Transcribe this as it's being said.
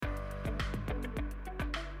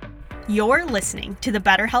You're listening to the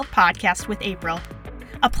Better Health Podcast with April,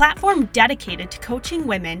 a platform dedicated to coaching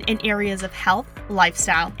women in areas of health,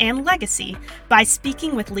 lifestyle, and legacy by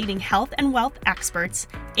speaking with leading health and wealth experts,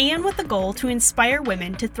 and with the goal to inspire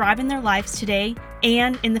women to thrive in their lives today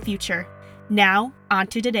and in the future. Now, on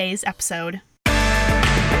to today's episode.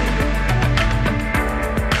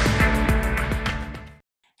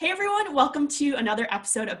 Hey everyone, welcome to another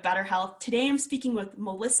episode of Better Health. Today I'm speaking with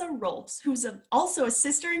Melissa Rolfs, who's also a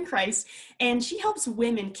sister in Christ, and she helps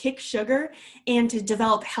women kick sugar and to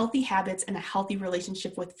develop healthy habits and a healthy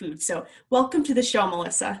relationship with food. So welcome to the show,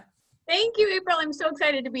 Melissa. Thank you, April. I'm so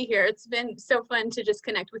excited to be here. It's been so fun to just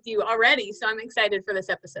connect with you already, so I'm excited for this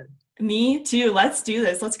episode. Me too. Let's do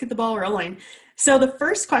this. Let's get the ball rolling. So the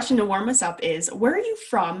first question to warm us up is, where are you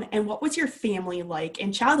from and what was your family like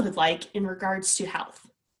and childhood like in regards to health?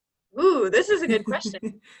 Ooh, this is a good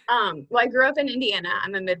question. Well, I grew up in Indiana.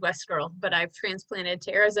 I'm a Midwest girl, but I've transplanted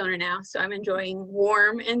to Arizona now, so I'm enjoying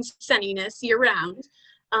warm and sunniness year round.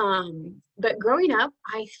 But growing up,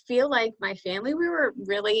 I feel like my family, we were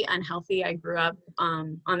really unhealthy. I grew up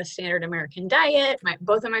on the standard American diet.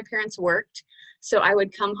 Both of my parents worked, so I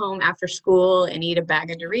would come home after school and eat a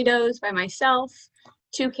bag of Doritos by myself,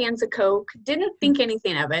 2 cans of Coke, didn't think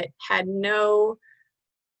anything of it,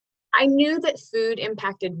 I knew that food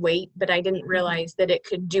impacted weight, but I didn't realize that it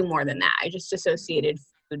could do more than that. I just associated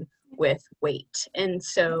food with weight. And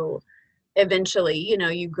so eventually,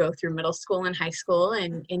 you go through middle school and high school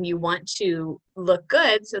and you want to look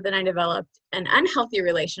good. So then I developed an unhealthy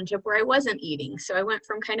relationship where I wasn't eating. So I went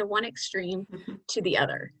from kind of one extreme to the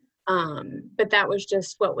other. But that was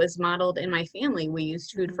just what was modeled in my family. We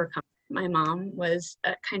used food for comfort. My mom was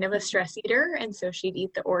kind of a stress eater. And so she'd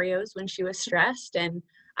eat the Oreos when she was stressed. And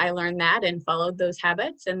I learned that and followed those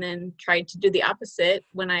habits and then tried to do the opposite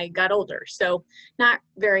when I got older. So not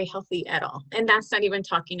very healthy at all. And that's not even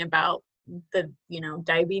talking about the,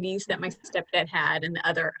 diabetes that my stepdad had and the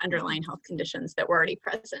other underlying health conditions that were already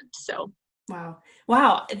present. So.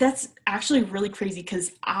 Wow. That's actually really crazy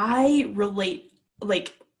because I relate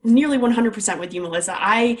like nearly 100% with you, Melissa.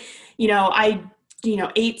 I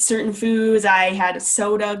ate certain foods. I had a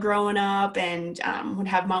soda growing up and would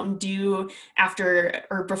have Mountain Dew after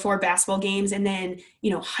or before basketball games. And then,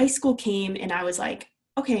 high school came and I was like,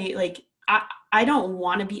 okay, like I don't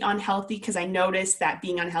want to be unhealthy because I noticed that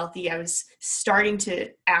being unhealthy, I was starting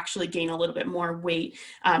to actually gain a little bit more weight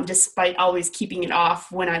despite always keeping it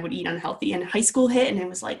off when I would eat unhealthy. And high school hit and it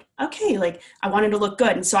was like, okay, like I wanted to look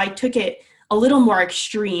good. And so I took it a little more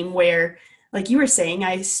extreme where, like you were saying,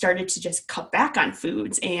 I started to just cut back on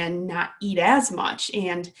foods and not eat as much.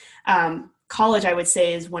 And college, I would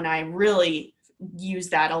say, is when I really use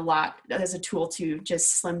that a lot as a tool to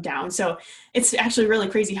just slim down. So it's actually really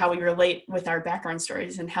crazy how we relate with our background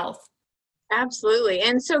stories and health. Absolutely.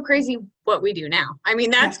 And so crazy what we do now. I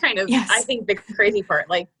mean, that's kind of, yes. I think the crazy part,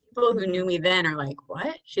 like people who knew me then are like,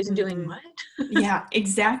 what? She's doing what? Yeah,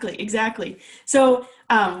 exactly. So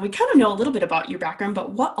we kind of know a little bit about your background,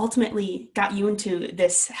 but what ultimately got you into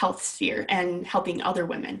this health sphere and helping other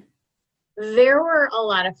women? There were a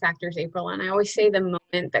lot of factors, April, and I always say the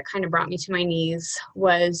moment that kind of brought me to my knees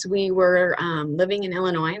was we were living in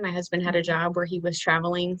Illinois. My husband had a job where he was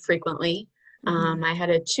traveling frequently. I had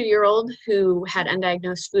a 2-year-old who had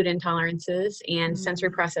undiagnosed food intolerances and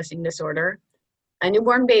sensory processing disorder, a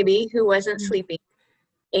newborn baby who wasn't sleeping,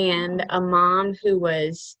 and a mom who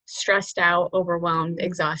was stressed out, overwhelmed,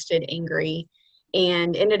 exhausted, angry,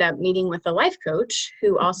 and ended up meeting with a life coach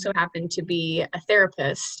who also happened to be a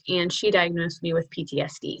therapist, and she diagnosed me with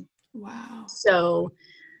PTSD. Wow. So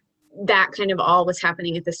that kind of all was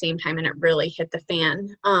happening at the same time, and it really hit the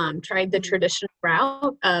fan. Tried the traditional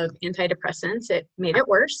route of antidepressants. It made it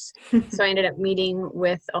worse. So I ended up meeting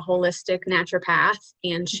with a holistic naturopath,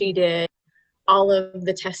 and she did all of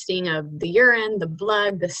the testing of the urine, the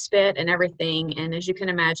blood, the spit, and everything. And as you can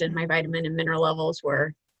imagine, my vitamin and mineral levels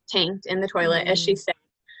were tanked in the toilet, as she said.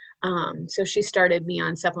 So she started me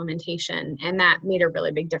on supplementation, and that made a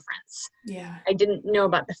really big difference. Yeah. I didn't know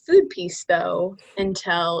about the food piece, though,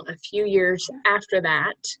 until a few years after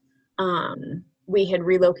that. We had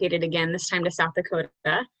relocated again, this time to South Dakota,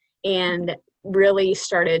 and really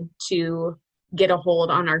started to get a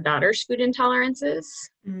hold on our daughter's food intolerances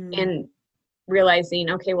and realizing,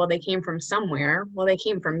 okay, well, they came from somewhere. Well, they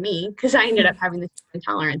came from me because I ended up having the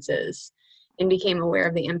intolerances and became aware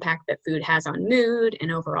of the impact that food has on mood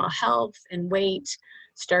and overall health and weight.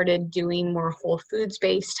 Started doing more whole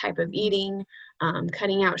foods-based type of eating,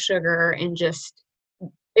 cutting out sugar, and just,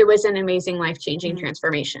 it was an amazing life-changing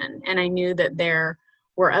transformation. And I knew that there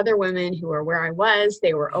were other women who were where I was.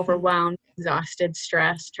 They were overwhelmed, exhausted,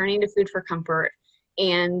 stressed, turning to food for comfort.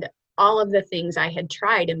 And all of the things I had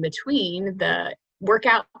tried in between, the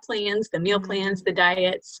workout plans, the meal plans, the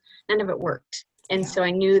diets, none of it worked. And so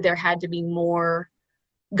I knew there had to be more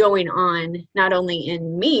going on, not only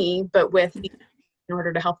in me, but with in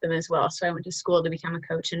order to help them as well. So I went to school to become a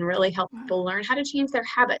coach and really help people learn how to change their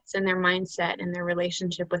habits and their mindset and their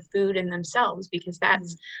relationship with food and themselves, because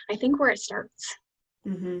that's, I think, where it starts.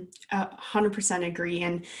 100% agree.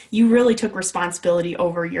 And you really took responsibility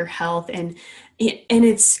over your health. And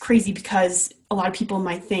it's crazy because a lot of people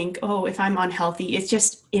might think, oh, if I'm unhealthy, it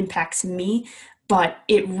just impacts me. But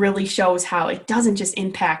it really shows how it doesn't just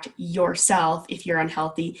impact yourself if you're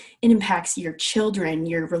unhealthy. It impacts your children,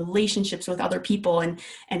 your relationships with other people, and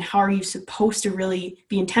how are you supposed to really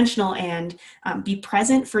be intentional and be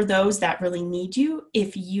present for those that really need you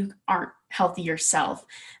if you aren't healthy yourself.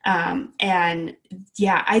 And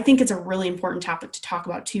yeah, I think it's a really important topic to talk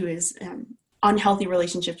about too, is unhealthy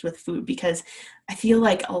relationships with food, because I feel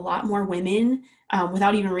like a lot more women,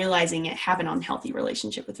 without even realizing it, have an unhealthy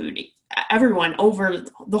relationship with food. Everyone over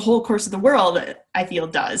the whole course of the world, I feel,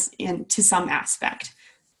 does, and to some aspect.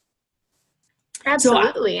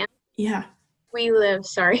 Absolutely. So, yeah. We live,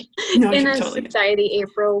 No, in a totally. society,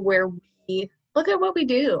 April, where we look at what we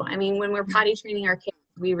do. I mean, when we're potty training our kids,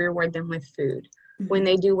 we reward them with food. When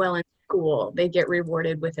they do well in school, they get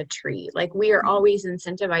rewarded with a treat. Like, we are always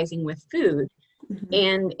incentivizing with food,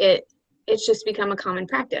 and it's just become a common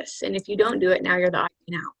practice. And if you don't do it now, you're the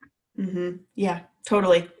opting out. Yeah,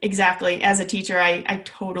 totally. Exactly. As a teacher, I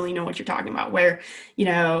totally know what you're talking about, where,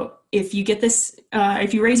 if you get this,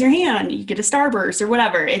 if you raise your hand, you get a Starburst or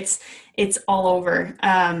whatever. It's all over.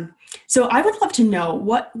 So I would love to know,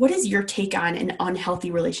 what is your take on an unhealthy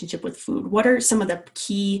relationship with food? What are some of the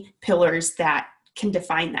key pillars that can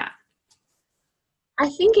define that? I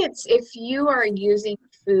think it's if you are using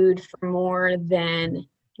food for more than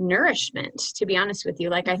nourishment, to be honest with you.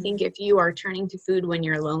 Like, I think if you are turning to food when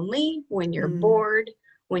you're lonely, when you're bored,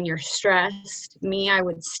 when you're stressed, I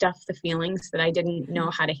would stuff the feelings that I didn't know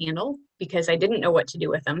how to handle because I didn't know what to do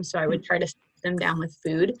with them. So I would try to stuff them down with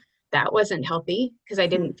food. That wasn't healthy because I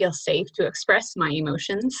didn't feel safe to express my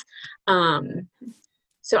emotions.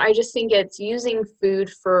 So I just think it's using food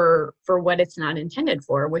for what it's not intended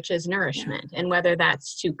for, which is nourishment. And whether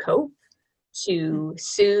that's to cope, to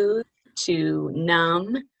soothe, to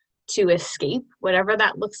numb, to escape, whatever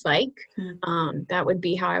that looks like, that would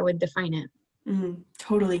be how I would define it.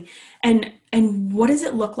 Totally. And what does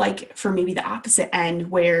it look like for maybe the opposite end,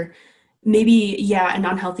 where maybe, an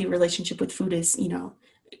unhealthy relationship with food is,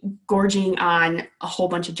 gorging on a whole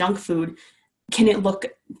bunch of junk food? Can it look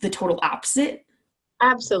the total opposite?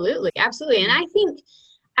 Absolutely. Absolutely. And I think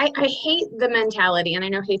I hate the mentality, and I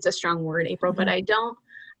know hate's a strong word, April, but I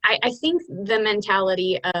think the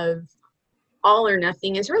mentality of all or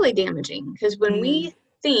nothing is really damaging, because when we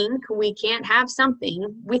think we can't have something,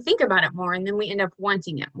 we think about it more and then we end up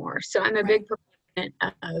wanting it more. So I'm a big proponent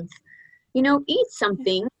of, eat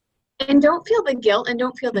something and don't feel the guilt and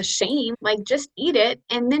don't feel the shame. Like, just eat it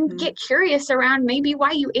and then get curious around maybe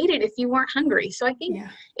why you ate it if you weren't hungry. So I think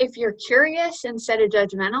if you're curious instead of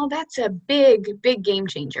judgmental, that's a big, big game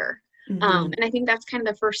changer. And I think that's kind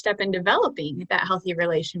of the first step in developing that healthy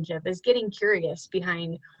relationship, is getting curious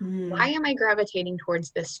behind why am I gravitating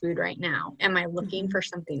towards this food right now? Am I looking for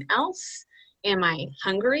something else? Am I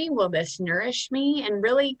hungry? Will this nourish me? And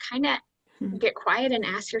really kind of get quiet and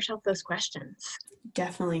ask yourself those questions.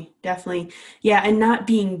 Definitely. Yeah. And not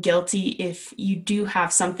being guilty if you do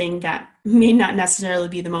have something that may not necessarily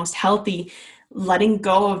be the most healthy, letting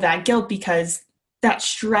go of that guilt, because that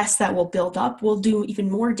stress that will build up will do even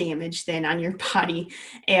more damage than on your body.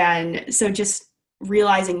 And so just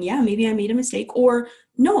realizing, maybe I made a mistake, or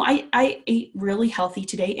no, I ate really healthy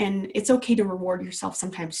today, and it's okay to reward yourself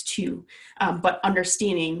sometimes too. But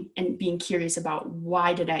understanding and being curious about,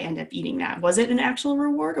 why did I end up eating that? Was it an actual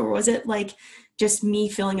reward, or was it like just me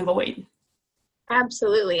filling a void?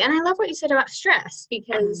 Absolutely. And I love what you said about stress,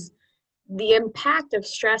 because the impact of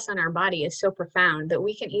stress on our body is so profound that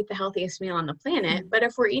we can eat the healthiest meal on the planet, but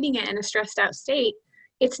if we're eating it in a stressed out state,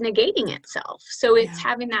 it's negating itself. So it's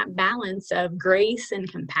having that balance of grace and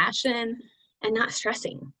compassion and not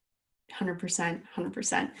stressing.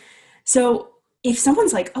 100%. So if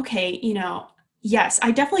someone's like, okay, yes,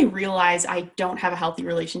 I definitely realize I don't have a healthy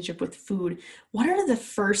relationship with food, what are the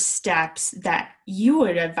first steps that you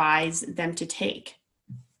would advise them to take?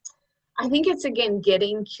 I think it's, again,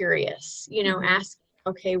 getting curious, asking,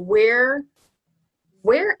 okay, where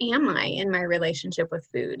am I in my relationship with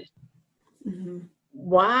food?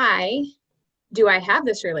 Why do I have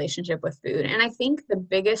this relationship with food? And I think the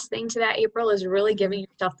biggest thing to that, April, is really giving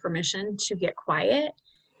yourself permission to get quiet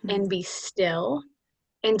and be still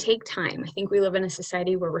and take time. I think we live in a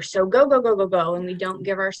society where we're so go, go, go, go, go, and we don't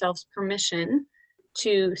give ourselves permission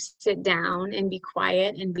to sit down and be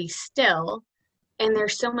quiet and be still. And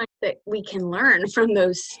there's so much that we can learn from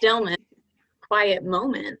those stillness, quiet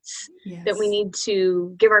moments, that we Yes. need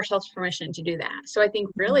to give ourselves permission to do that. So I think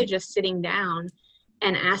really just sitting down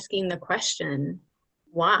and asking the question,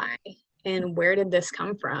 why and where did this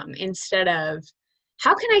come from, instead of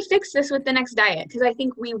how can I fix this with the next diet? Because I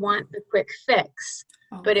think we want the quick fix.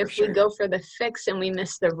 Oh, But for if we sure. go for the fix and we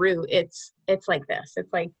miss the root, it's like this.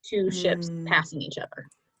 It's like two ships Mm. passing each other.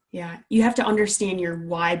 Yeah, you have to understand your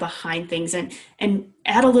why behind things and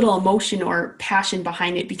add a little emotion or passion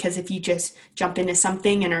behind it, because if you just jump into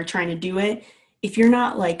something and are trying to do it, if you're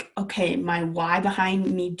not like, okay, my why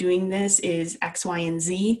behind me doing this is X, Y, and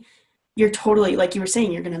Z, you're totally, like you were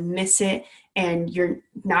saying, you're going to miss it and you're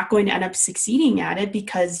not going to end up succeeding at it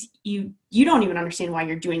because you don't even understand why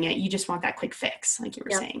you're doing it. You just want that quick fix, like you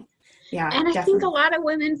were Yep. saying. Yeah, And I think a definitely. lot of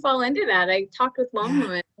women fall into that. I talked with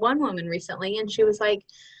Yeah. one woman recently, and she was like,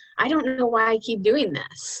 I don't know why I keep doing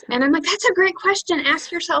this. And I'm like, that's a great question.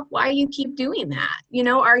 Ask yourself why you keep doing that.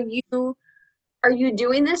 Are you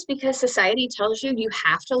doing this because society tells you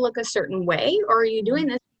have to look a certain way, or are you doing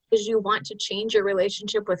this because you want to change your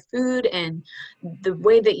relationship with food and the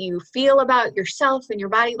way that you feel about yourself and your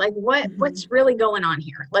body? Like Mhm. what's really going on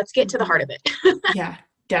here? Let's get to the heart Mhm. of it. Yeah,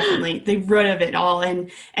 definitely. The root of it all.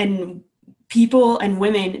 And people and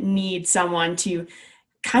women need someone to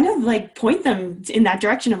kind of like point them in that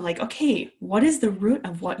direction of like, okay, what is the root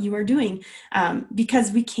of what you are doing?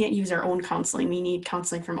 Because we can't use our own counseling. We need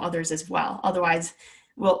counseling from others as well. Otherwise,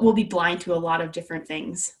 we'll be blind to a lot of different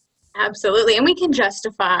things. Absolutely. And we can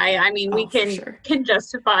justify. I mean, we Oh, for sure. can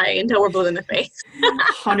justify until we're blue in the face.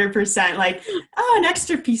 100%. Like, oh, an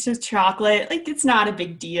extra piece of chocolate, like it's not a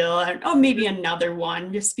big deal. Oh, maybe another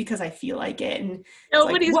one just because I feel like it. And it's like,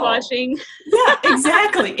 Nobody's whoa. watching. Yeah,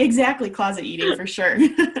 exactly. Exactly. Closet eating for sure.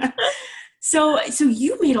 So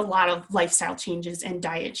you made a lot of lifestyle changes and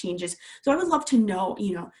diet changes. So I would love to know,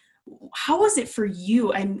 how was it for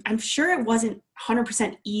you? I'm sure it wasn't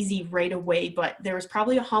 100% easy right away, but there was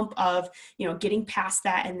probably a hump of, getting past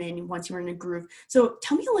that. And then once you were in a groove. So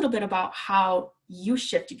tell me a little bit about how you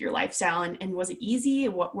shifted your lifestyle, and was it easy?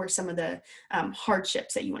 What were some of the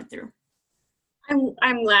hardships that you went through?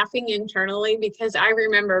 I'm laughing internally because I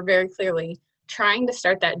remember very clearly trying to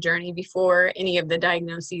start that journey before any of the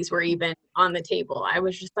diagnoses were even on the table. I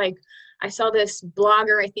was just like, I saw this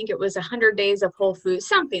blogger, I think it was 100 Days of Whole Foods,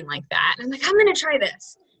 something like that. And I'm like, I'm going to try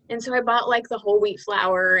this. And so I bought like the whole wheat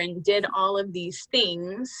flour and did all of these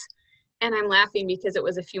things. And I'm laughing because it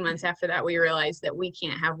was a few months after that we realized that we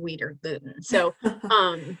can't have wheat or gluten. So,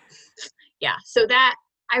 um, yeah, so that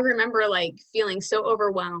I remember like feeling so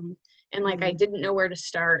overwhelmed and like I Mm, didn't know where to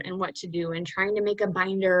start and what to do and trying to make a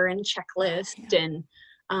binder and checklist yeah.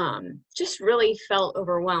 and just really felt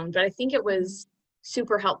overwhelmed. But I think it Mhm. was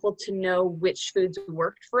super helpful to know which foods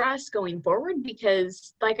worked for us going forward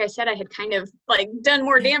because like I said, I had kind of like done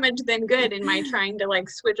more Yeah. damage than good in my trying to like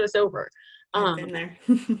switch us over. I've Um, been there.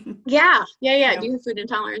 yeah. Do Yep. you have food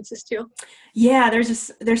intolerances too? Yeah,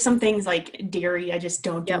 there's some things like dairy I just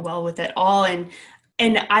don't do Yep. well with at all, and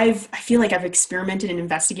I feel like I've experimented and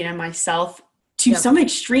investigated myself to Yep. some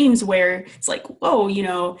extremes where it's like,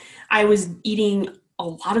 whoa, I was eating a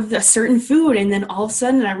lot of a certain food, and then all of a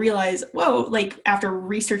sudden I realized, whoa, like after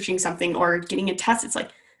researching something or getting a test, it's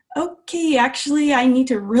like, okay, actually I need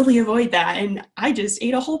to really avoid that, and I just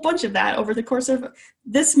ate a whole bunch of that over the course of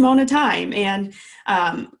this amount of time, and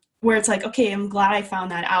where it's like, okay, I'm glad I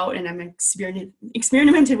found that out, and I'm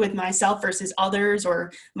experimented with myself versus others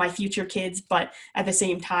or my future kids. But at the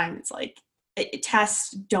same time, it's like,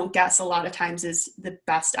 test, don't guess a lot of times is the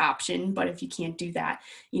best option. But if you can't do that,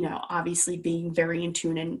 obviously being very in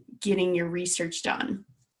tune and getting your research done.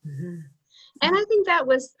 Mhm. And I think that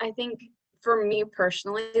was, I think for me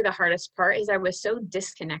personally, the hardest part is I was so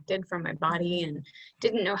disconnected from my body Mm-hmm. and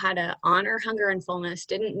didn't know how to honor hunger and fullness,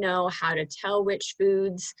 didn't know how to tell which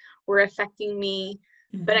foods were affecting me.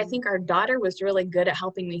 But I Mm-hmm. think our daughter was really good at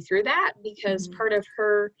helping me through that because Mm-hmm. part of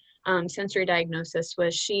her sensory diagnosis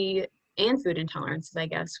was and food intolerances, I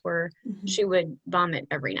guess, where Mm-hmm. she would vomit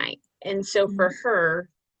every night. And so for Mm-hmm. her,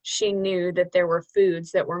 she knew that there were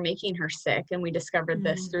foods that were making her sick. And we discovered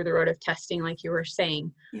this Mm-hmm. through the road of testing, like you were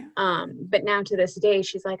saying. Yeah. But now to this day,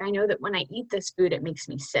 she's like, I know that when I eat this food, it makes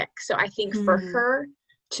me sick. So I think for Mm-hmm. her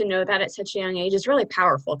to know that at such a young age is really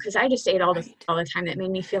powerful because I just ate all the food Right. all the time that made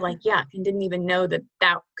me feel like yuck and didn't even know that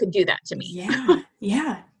that could do that to me. Yeah,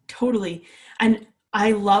 yeah, totally. And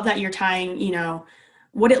I love that you're tying,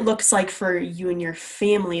 what it looks like for you and your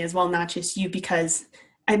family as well, not just you, because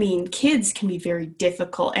I mean, kids can be very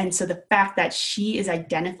difficult. And so the fact that she is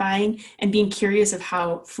identifying and being curious of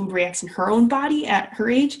how food reacts in her own body at her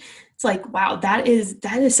age, it's like, wow, that is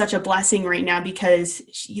such a blessing right now because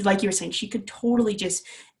she, like you were saying, she could totally just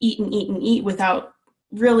eat and eat and eat without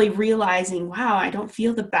really realizing, wow, I don't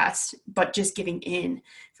feel the best, but just giving in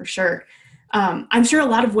for sure. I'm sure a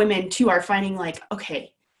lot of women too are finding like,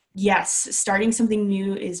 okay, yes, starting something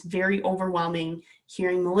new is very overwhelming.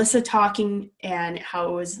 Hearing Melissa talking and how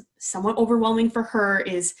it was somewhat overwhelming for her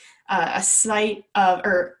is a sight of,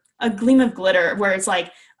 or a gleam of glitter where it's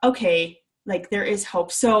like, okay, like there is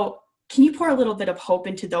hope. So can you pour a little bit of hope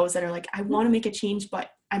into those that are like, I want to make a change,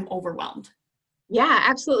 but I'm overwhelmed? Yeah,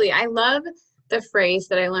 absolutely. I love the phrase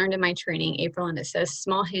that I learned in my training, April, and it says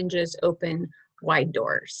small hinges open wide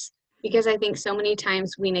doors. Because I think so many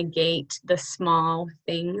times we negate the small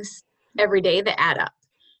things every day that add up.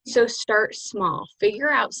 So start small, figure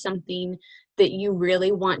out something that you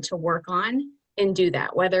really want to work on and do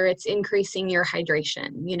that, whether it's increasing your hydration.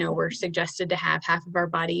 You know, we're suggested to have half of our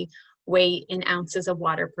body weight in ounces of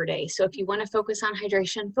water per day. So if you want to focus on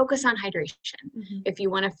hydration, focus on hydration. Mm-hmm. If you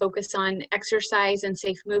want to focus on exercise and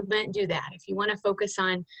safe movement, do that. If you want to focus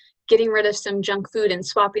on getting rid of some junk food and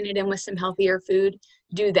swapping it in with some healthier food,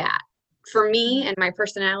 do that. For me and my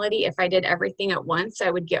personality, if I did everything at once,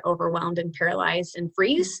 I would get overwhelmed and paralyzed and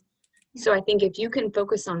freeze. So I think if you can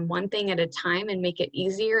focus on one thing at a time and make it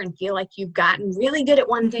easier and feel like you've gotten really good at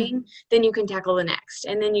one thing, then you can tackle the next.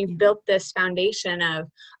 And then you've built this foundation of,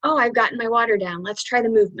 oh, I've gotten my water down. Let's try the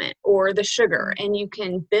movement or the sugar. And you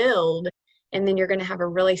can build, and then you're going to have a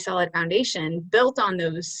really solid foundation built on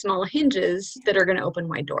those small hinges that are going to open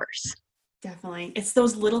wide doors. Definitely. It's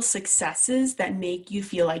those little successes that make you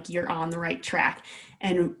feel like you're on the right track.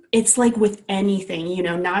 And it's like with anything,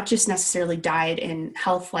 not just necessarily diet and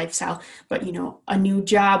health lifestyle, but, a new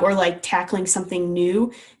job or like tackling something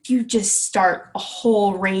new. If you just start a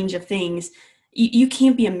whole range of things, you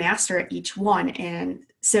can't be a master at each one. And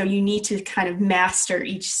so you need to kind of master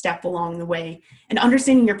each step along the way and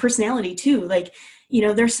understanding your personality too. Like,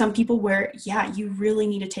 there's some people where, yeah, you really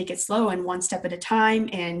need to take it slow and one step at a time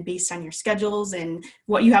and based on your schedules and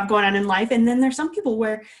what you have going on in life. And then there's some people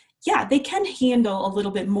where, yeah, they can handle a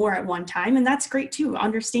little bit more at one time. And that's great too.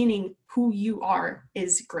 Understanding who you are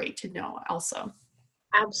is great to know also.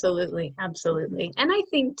 Absolutely. Absolutely. And I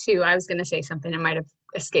think too, I was going to say something that might have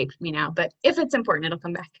escaped me now, but if it's important, it'll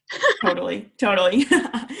come back. Totally. Totally.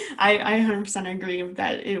 I 100% agree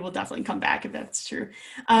that it will definitely come back if that's true.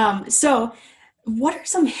 So what are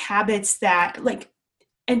some habits that like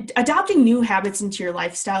adopting new habits into your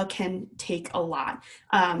lifestyle can take a lot?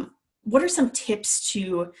 What are some tips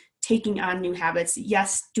to taking on new habits?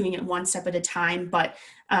 Yes, doing it one step at a time, but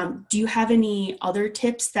do you have any other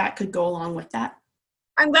tips that could go along with that?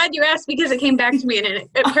 I'm glad you asked because it came back to me and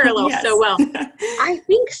it parallels Yes. so well. I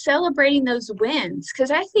think celebrating those wins, because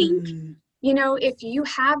I think, if you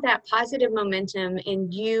have that positive momentum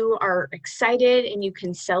and you are excited and you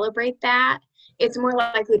can celebrate that, it's more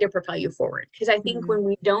likely to propel you forward. Because I think when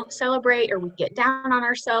we don't celebrate or we get down on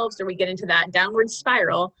ourselves or we get into that downward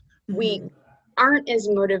spiral, we aren't as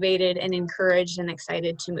motivated and encouraged and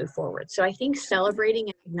excited to move forward. So I think celebrating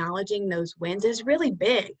and acknowledging those wins is really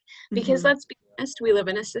big because let's be honest, we live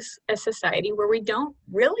in a society where we don't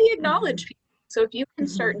really acknowledge people. So if you can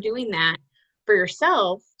start doing that for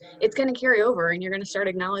yourself, it's going to carry over and you're going to start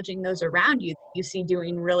acknowledging those around you that you see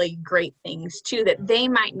doing really great things too that they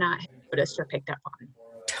might not have noticed or picked up on.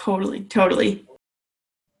 Totally. Totally.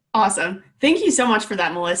 Awesome. Thank you so much for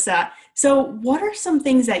that, Melissa. So, what are some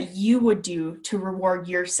things that you would do to reward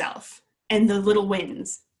yourself and the little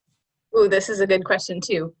wins? Oh, this is a good question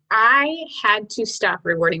too. I had to stop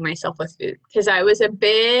rewarding myself with food because I was a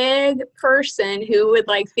big person who would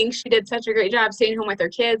think she did such a great job staying home with her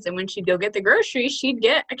kids. And when she'd go get the groceries, she'd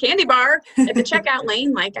get a candy bar at the checkout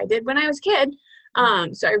lane like I did when I was a kid.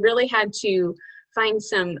 So I really had to find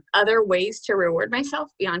some other ways to reward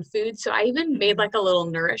myself beyond food. So I even made a little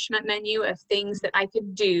nourishment menu of things that I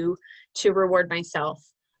could do to reward myself,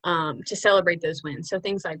 to celebrate those wins. So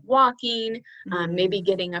things like walking, maybe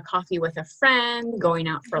getting a coffee with a friend, going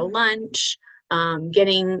out for lunch,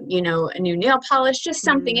 getting, a new nail polish, just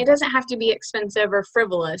something. It doesn't have to be expensive or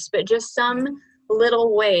frivolous, but just some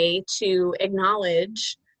little way to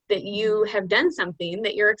acknowledge that you have done something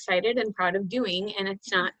that you're excited and proud of doing. And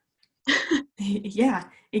it's not Yeah,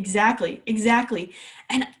 exactly. Exactly.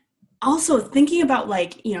 And also thinking about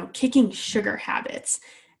kicking sugar habits.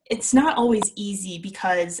 It's not always easy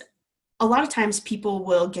because a lot of times people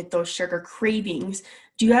will get those sugar cravings.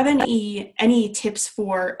 Do you have any tips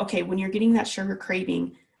for, okay, when you're getting that sugar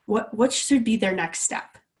craving, what should be their next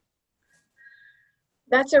step?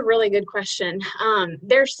 That's a really good question.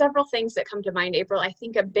 There's several things that come to mind, April. I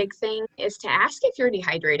think a big thing is to ask if you're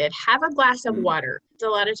dehydrated. Have a glass of Mm. water. A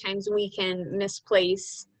lot of times we can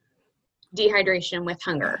misplace dehydration with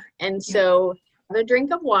hunger. And Yep. so have a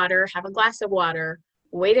drink of water, have a glass of water,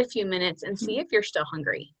 wait a few minutes and see if you're still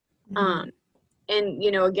hungry. Mm. And,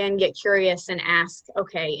 again, get curious and ask,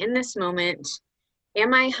 okay, in this moment,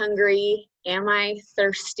 am I hungry? Am I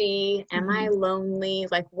thirsty? Am I Mm. lonely?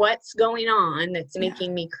 Like, what's going on that's Yeah.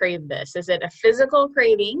 making me crave this? Is it a physical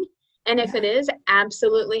craving? And if Yeah. it is,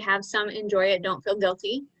 absolutely have some, enjoy it, don't feel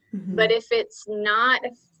guilty. Mm-hmm. But if it's not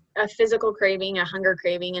a physical craving, a hunger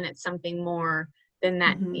craving, and it's something more, then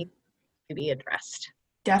that Mm-hmm. needs to be addressed.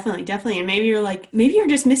 Definitely, definitely. And maybe you're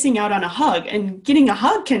just missing out on a hug, and getting a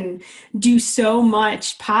hug can do so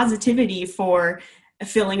much positivity for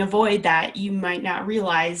filling a void that you might not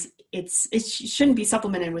realize it shouldn't be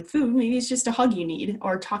supplemented with food. Maybe it's just a hug you need,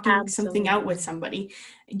 or talking something out with Absolutely. somebody.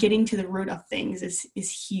 Getting to the root of things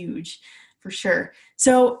is huge for sure.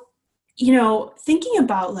 So, thinking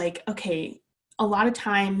about like, okay, a lot of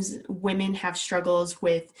times women have struggles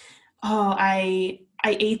with, oh, I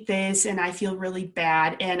ate this and I feel really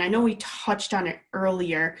bad. And I know we touched on it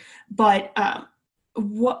earlier, but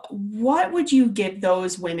what would you give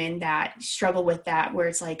those women that struggle with that, where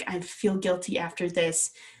it's like, I feel guilty after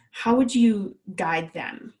this? How would you guide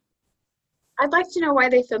them? I'd like to know why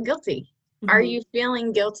they feel guilty. Are Mm-hmm. you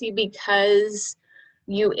feeling guilty because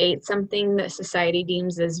you ate something that society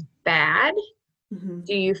deems as bad? Mm-hmm.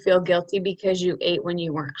 Do you feel guilty because you ate when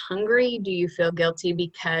you weren't hungry? Do you feel guilty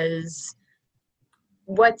because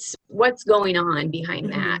what's going on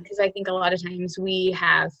behind that? Mm-hmm. Because I think a lot of times we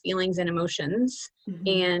have feelings and emotions Mm-hmm.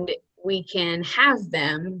 and we can have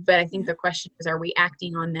them, but I think Yeah. the question is, are we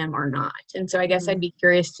acting on them or not? And so I guess Mm-hmm. I'd be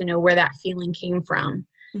curious to know where that feeling came from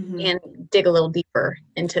Mm-hmm. and dig a little deeper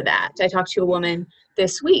into that. I talked to a Yeah. woman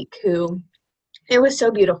this week who, it was so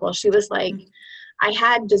beautiful. She was like, I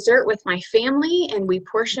had dessert with my family and we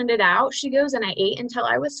portioned it out. She goes, and I ate until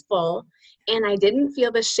I was full and I didn't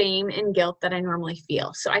feel the shame and guilt that I normally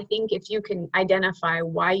feel. So I think if you can identify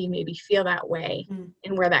why you maybe feel that way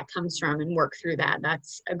and where that comes from and work through that,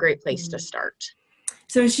 that's a great place to Mm-hmm. start.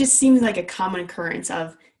 So it just seems like a common occurrence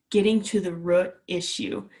of getting to the root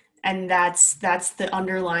issue, and that's the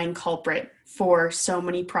underlying culprit for so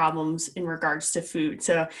many problems in regards to food.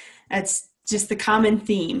 So that's just the common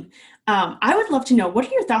theme. I would love to know, what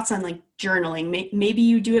are your thoughts on like journaling? Maybe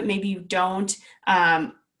you do it, maybe you don't.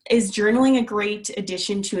 Is journaling a great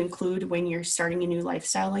addition to include when you're starting a new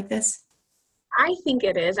lifestyle like this? I think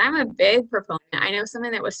it is. I'm a big proponent. I know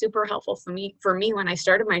something that was super helpful for me when I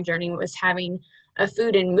started my journey was having a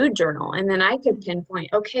food and mood journal. And then I could pinpoint,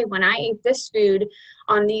 okay, when I ate this food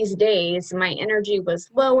on these days, my energy was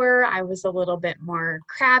lower, I was a little bit more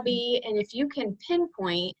crabby. And if you can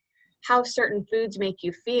pinpoint how certain foods make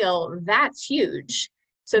you feel, that's huge.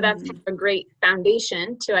 So that's kind Mm-hmm. of a great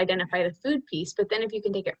foundation to identify the food piece. But then if you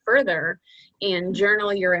can take it further and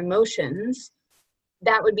journal your emotions,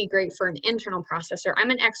 that would be great for an internal processor. I'm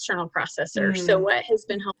an external processor. So Mm-hmm. what has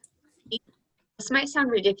been helpful, this might sound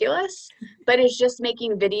ridiculous, but it's just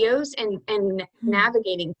making videos and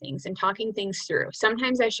navigating things and talking things through.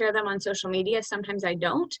 Sometimes I share them on social media, sometimes I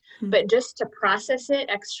don't, but just to process it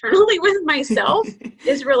externally with myself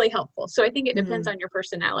is really helpful. So I think it depends Mm-hmm. on your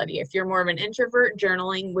personality. If you're more of an introvert,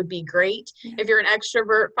 journaling would be great. Yeah. If you're an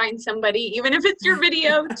extrovert, find somebody, even if it's your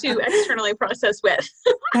video, to externally process with.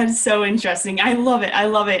 That's so interesting. I love it. I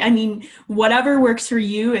love it. I mean, whatever works for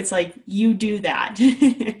you, it's like you do that.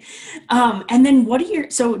 And then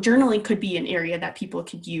so journaling could be an area that people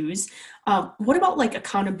could use. What about like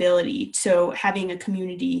accountability? So having a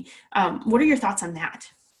community, what are your thoughts on that?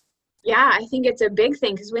 Yeah, I think it's a big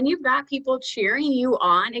thing because when you've got people cheering you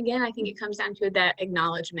on, again, I think it comes down to that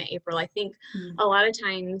acknowledgement, April. I think Mm. a lot of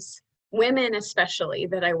times, women especially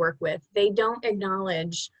that I work with, they don't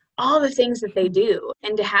acknowledge all the things that they do.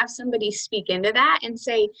 And to have somebody speak into that and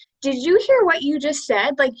say, did you hear what you just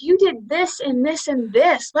said? Like, you did this and this and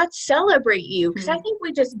this. Let's celebrate you. Because I Mm. think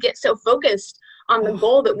we just get so focused on the Oh,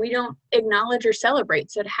 goal that we don't acknowledge or celebrate.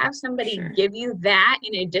 So to have for somebody sure. give you that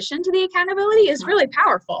in addition to the accountability is Oh. really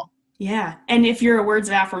powerful. Yeah, and if you're a words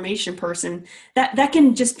of affirmation person, that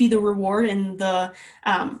can just be the reward, and the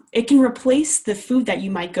it can replace the food that you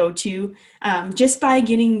might go to, just by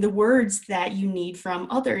getting the words that you need from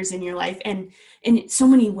others in your life. And so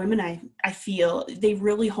many women, I feel they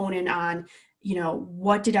really hone in on,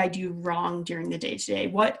 what did I do wrong during the day today?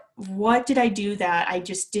 What did I do that I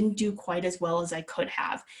just didn't do quite as well as I could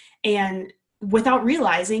have? And without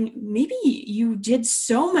realizing, maybe you did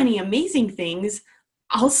so many amazing things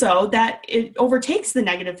also that it overtakes the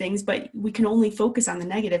negative things, but we can only focus on the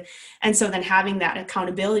negative. And so then having that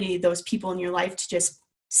accountability, those people in your life to just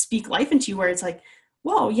speak life into you, where it's like,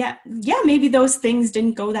 whoa, yeah, maybe those things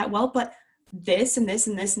didn't go that well, but this and this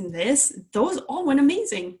and this and this, those all went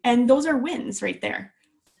amazing. And those are wins right there.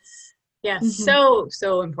 Yes,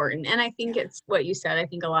 so important. And I think it's what you said. I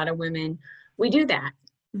think a lot of women, we do that.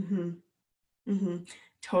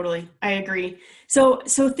 Totally. I agree. So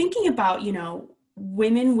thinking about,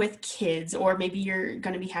 women with kids, or maybe you're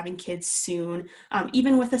going to be having kids soon,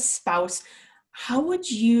 even with a spouse, how would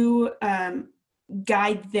you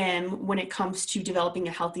guide them when it comes to developing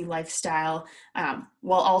a healthy lifestyle,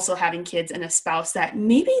 while also having kids and a spouse that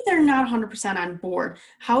maybe they're not 100% on board?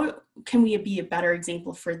 How can we be a better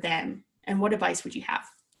example for them? And what advice would you have?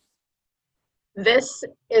 This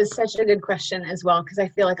is such a good question as well, because I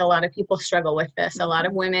feel like a lot of people struggle with this. A lot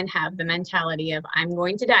of women have the mentality of, I'm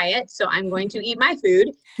going to diet, so I'm going to eat my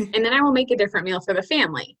food, and then I will make a different meal for the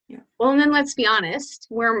family. Yeah. Well, and then let's be honest,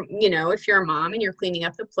 if you're a mom and you're cleaning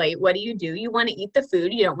up the plate, what do? You want to eat the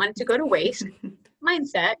food. You don't want it to go to waste.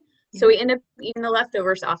 Mindset. So we end up eating the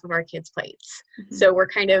leftovers off of our kids' plates. So we're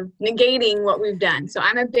kind of negating what we've done. So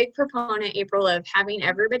I'm a big proponent, April, of having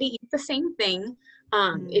everybody eat the same thing.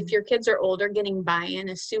 If your kids are older, getting buy-in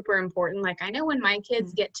is super important. Like, I know when my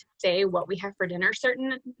kids get to say what we have for dinner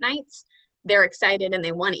certain nights, they're excited and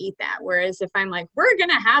they want to eat that. Whereas if I'm like, we're going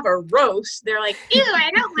to have a roast, they're like, ew,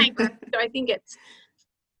 I don't like roast. So I think it's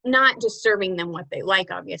not just serving them what they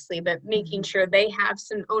like, obviously, but making sure they have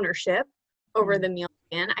some ownership over the meal.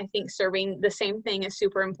 And I think serving the same thing is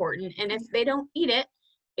super important. And if they don't eat it,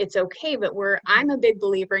 it's okay. But I'm a big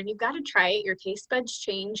believer, and you've got to try it. Your taste buds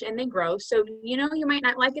change and they grow. So, you might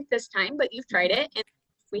not like it this time, but you've tried it. And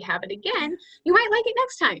if we have it again, you might like it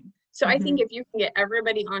next time. So I think if you can get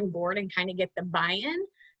everybody on board and kind of get the buy-in,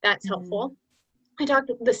 that's helpful. I talked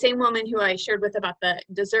to the same woman who I shared with about the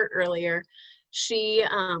dessert earlier. She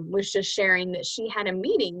was just sharing that she had a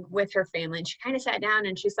meeting with her family, and she kind of sat down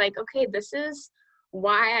and she's like, okay, this is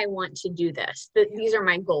why I want to do this. These are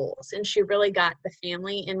my goals. And she really got the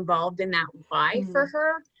family involved in that why for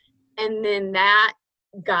her. And then that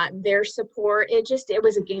got their support. It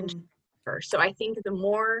was a game changer. So I think the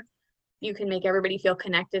more you can make everybody feel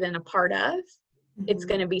connected and a part of, it's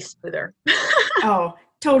going to be smoother. Oh,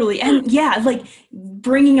 totally. And yeah, like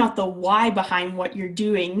bringing out the why behind what you're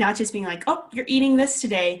doing, not just being like, oh, you're eating this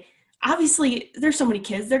today. Obviously, there's so many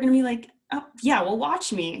kids, they're going to be like, oh, yeah, well,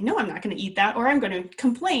 watch me. No, I'm not going to eat that, or I'm going to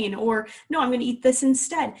complain, or no, I'm going to eat this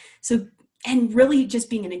instead. So, and really just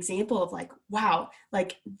being an example of like, wow,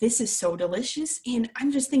 like this is so delicious. And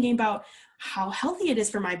I'm just thinking about how healthy it is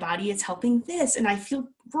for my body. It's helping this. And I feel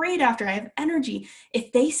great after. I have energy.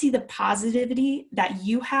 If they see the positivity that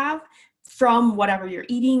you have from whatever you're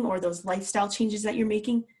eating or those lifestyle changes that you're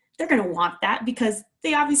making, they're going to want that, because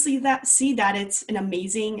they obviously see that it's an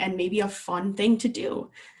amazing and maybe a fun thing to do.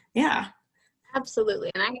 Yeah. Absolutely.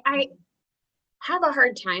 And I have a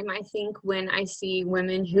hard time, I think, when I see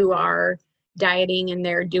women who are dieting and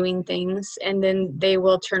they're doing things, and then they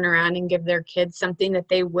will turn around and give their kids something that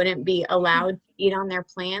they wouldn't be allowed to eat on their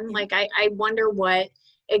plan. Like, I wonder what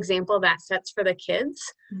example that sets for the kids.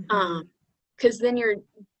 Because then you're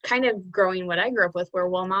kind of growing what I grew up with, where,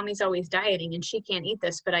 well, mommy's always dieting and she can't eat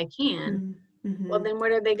this, but I can. Well, then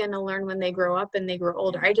what are they going to learn when they grow up and they grow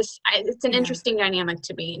older? It's an interesting dynamic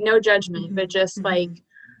to me. No judgment, but just like,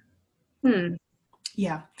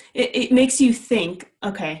 Yeah. It makes you think,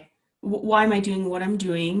 okay, why am I doing what I'm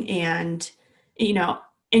doing? And,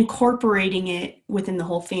 incorporating it within the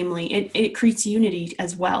whole family, it creates unity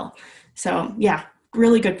as well. So yeah,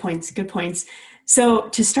 really good points. Good points. So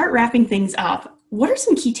to start wrapping things up, what are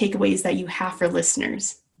some key takeaways that you have for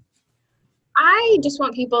listeners? I just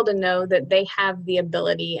want people to know that they have the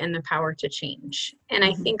ability and the power to change. And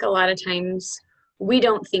I think a lot of times we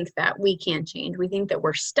don't think that we can change. We think that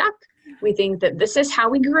we're stuck. We think that this is how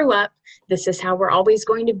we grew up. This is how we're always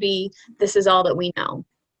going to be. This is all that we know.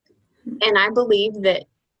 And I believe that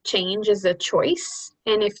change is a choice.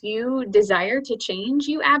 And if you desire to change,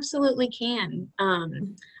 you absolutely can.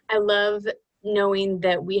 I love knowing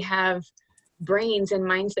that we have brains and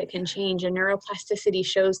minds that can change, and neuroplasticity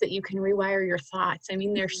shows that you can rewire your thoughts. I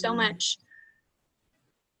mean, there's so much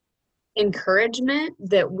encouragement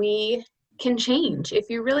that we can change.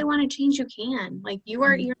 If you really want to change, you can. Like,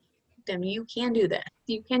 you're a victim. You can do this.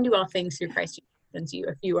 You can do all things through Christ who strengthens you,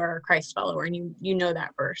 if you are a Christ follower and you know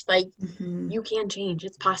that verse. Like, you can change.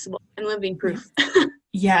 It's possible. I'm living proof.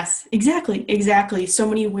 Yes, exactly. So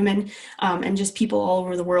many women and just people all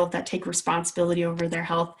over the world that take responsibility over their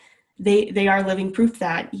health, they are living proof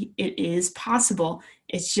that it is possible.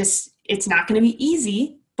 It's it's not going to be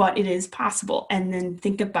easy, but it is possible. And then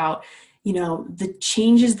think about, the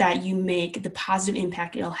changes that you make, the positive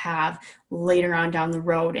impact it'll have later on down the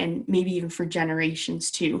road, and maybe even for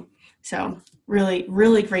generations too. So really,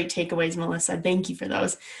 really great takeaways, Melissa. Thank you for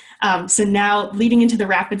those. So now leading into the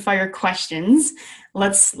rapid fire questions,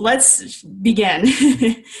 let's begin.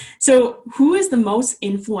 So who is the most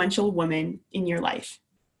influential woman in your life?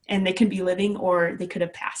 And they can be living or they could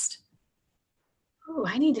have passed. Oh,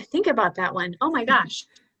 I need to think about that one. Oh my gosh.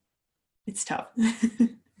 It's tough.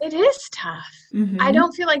 It is tough. Mm-hmm. I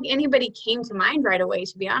don't feel like anybody came to mind right away,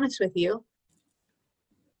 to be honest with you.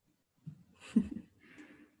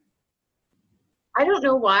 I don't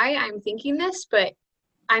know why I'm thinking this, but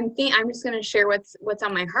I'm just going to share what's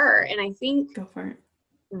on my heart. And I think Go for it.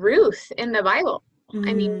 Ruth in the Bible. Mm.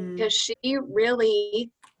 I mean, because she really,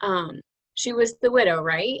 she was the widow,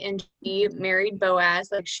 right? And she married Boaz.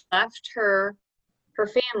 Like, she left her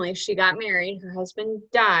family. She got married. Her husband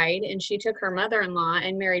died, and she took her mother-in-law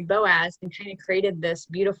and married Boaz, and kind of created this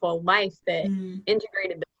beautiful life that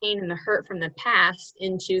integrated the pain and the hurt from the past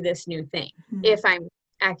into this new thing. If I'm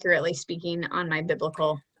accurately speaking on my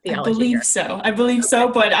biblical theology. I believe so,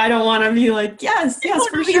 but I don't want to be like, yes,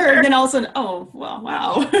 for sure. And then all of a sudden, oh, well,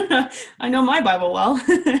 wow. I know my Bible well.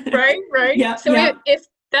 Right. Yeah. So if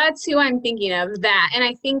that's who I'm thinking of, that, and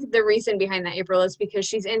I think the reason behind that, April, is because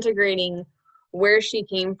she's integrating where she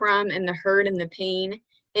came from and the hurt and the pain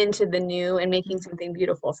into the new and making something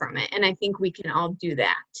beautiful from it. And I think we can all do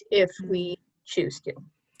that if we choose to.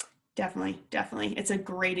 Definitely. It's a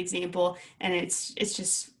great example, and it's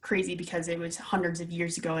just crazy because it was hundreds of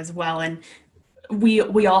years ago as well. And we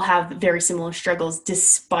all have very similar struggles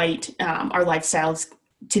despite our lifestyles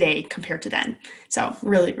today compared to then. So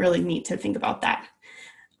really, really neat to think about that.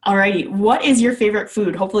 Alrighty. What is your favorite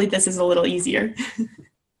food? Hopefully this is a little easier.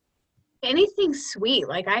 Anything sweet.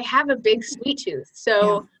 Like, I have a big sweet tooth.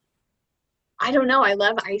 So I don't know. I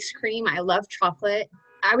love ice cream. I love chocolate.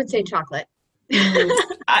 I would say chocolate.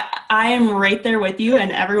 I am right there with you,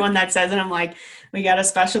 and everyone that says it, I'm like, we got a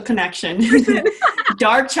special connection.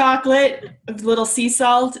 Dark chocolate, a little sea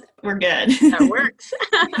salt, we're good. That works.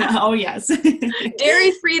 Oh, yes.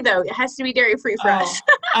 Dairy free, though. It has to be dairy free for us.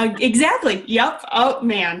 Exactly. Yep. Oh,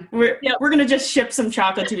 man. We're going to just ship some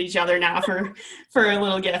chocolate to each other now for a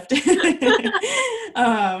little gift.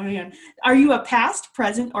 Oh, man. Are you a past,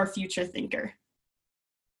 present, or future thinker?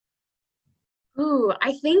 Ooh,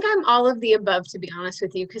 I think I'm all of the above, to be honest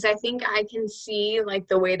with you, because I think I can see like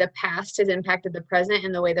the way the past has impacted the present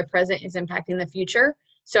and the way the present is impacting the future.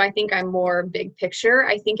 So I think I'm more big picture.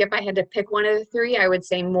 I think if I had to pick one of the three, I would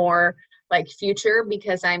say more like future,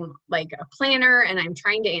 because I'm like a planner and I'm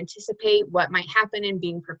trying to anticipate what might happen and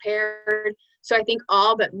being prepared. So I think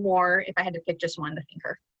all, but more, if I had to pick just one, the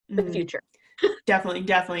thinker, the future. Definitely.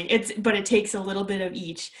 But it takes a little bit of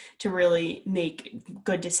each to really make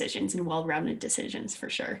good decisions and well-rounded decisions,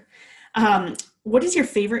 for sure. What is your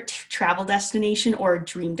favorite travel destination or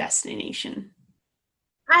dream destination?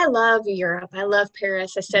 I love Europe. I love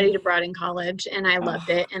Paris. I studied abroad in college and I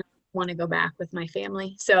loved it. And I want to go back with my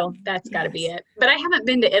family. So that's got to be it. But I haven't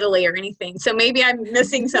been to Italy or anything. So maybe I'm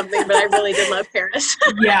missing something, but I really did love Paris.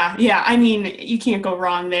 Yeah. I mean, you can't go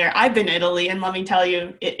wrong there. I've been to Italy, and let me tell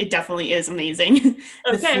you, it definitely is amazing.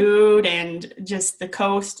 The food and just the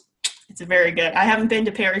coast, it's very good. I haven't been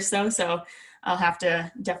to Paris though, so I'll have to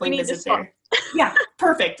definitely visit there. Yeah,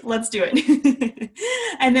 perfect. Let's do it.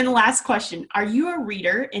 And then the last question, are you a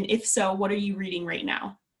reader? And if so, what are you reading right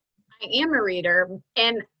now? I am a reader,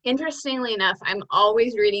 and interestingly enough, I'm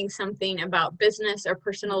always reading something about business or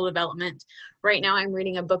personal development. Right now, I'm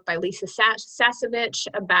reading a book by Lisa Sasevich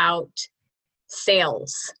about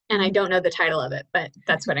sales, and I don't know the title of it, but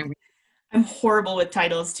that's what I'm reading. I'm horrible with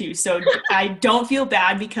titles too, so I don't feel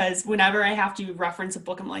bad, because whenever I have to reference a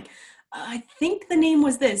book, I'm like, I think the name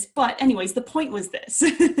was this, but anyways, the point was this.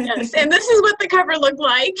 Yes, and this is what the cover looked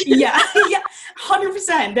like. Yeah,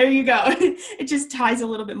 100%. There you go. It just ties a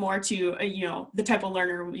little bit more to, the type of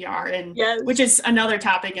learner we are, and which is another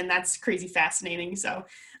topic, and that's crazy fascinating. So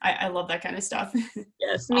I love that kind of stuff.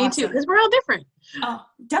 Yes, me too, because we're all different. Oh,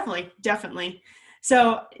 definitely.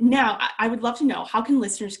 So now I would love to know, how can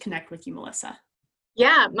listeners connect with you, Melissa?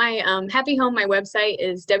 Yeah, my Happy Home, my website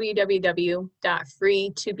is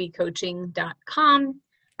www.free2becoaching.com.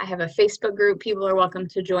 I have a Facebook group people are welcome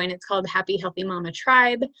to join. It's called Happy Healthy Mama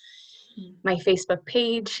Tribe. My Facebook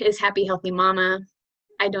page is Happy Healthy Mama.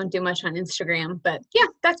 I don't do much on Instagram, but yeah,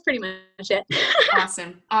 that's pretty much it.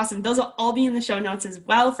 Awesome. Those will all be in the show notes as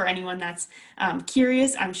well for anyone that's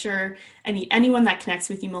curious. I'm sure anyone that connects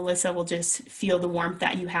with you, Melissa, will just feel the warmth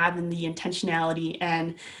that you have and the intentionality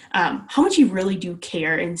and how much you really do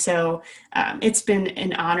care. And so it's been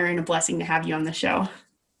an honor and a blessing to have you on the show.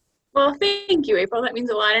 Well, thank you, April. That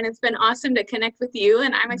means a lot. And it's been awesome to connect with you.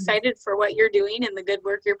 And I'm excited for what you're doing and the good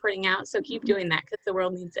work you're putting out. So keep doing that because the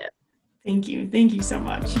world needs it. Thank you. Thank you so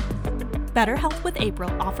much. Better Health with April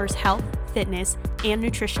offers health, fitness, and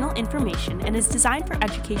nutritional information and is designed for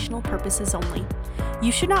educational purposes only.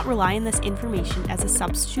 You should not rely on this information as a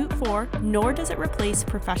substitute for, nor does it replace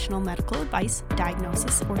professional medical advice,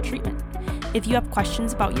 diagnosis, or treatment. If you have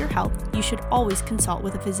questions about your health, you should always consult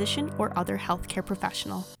with a physician or other healthcare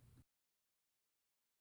professional.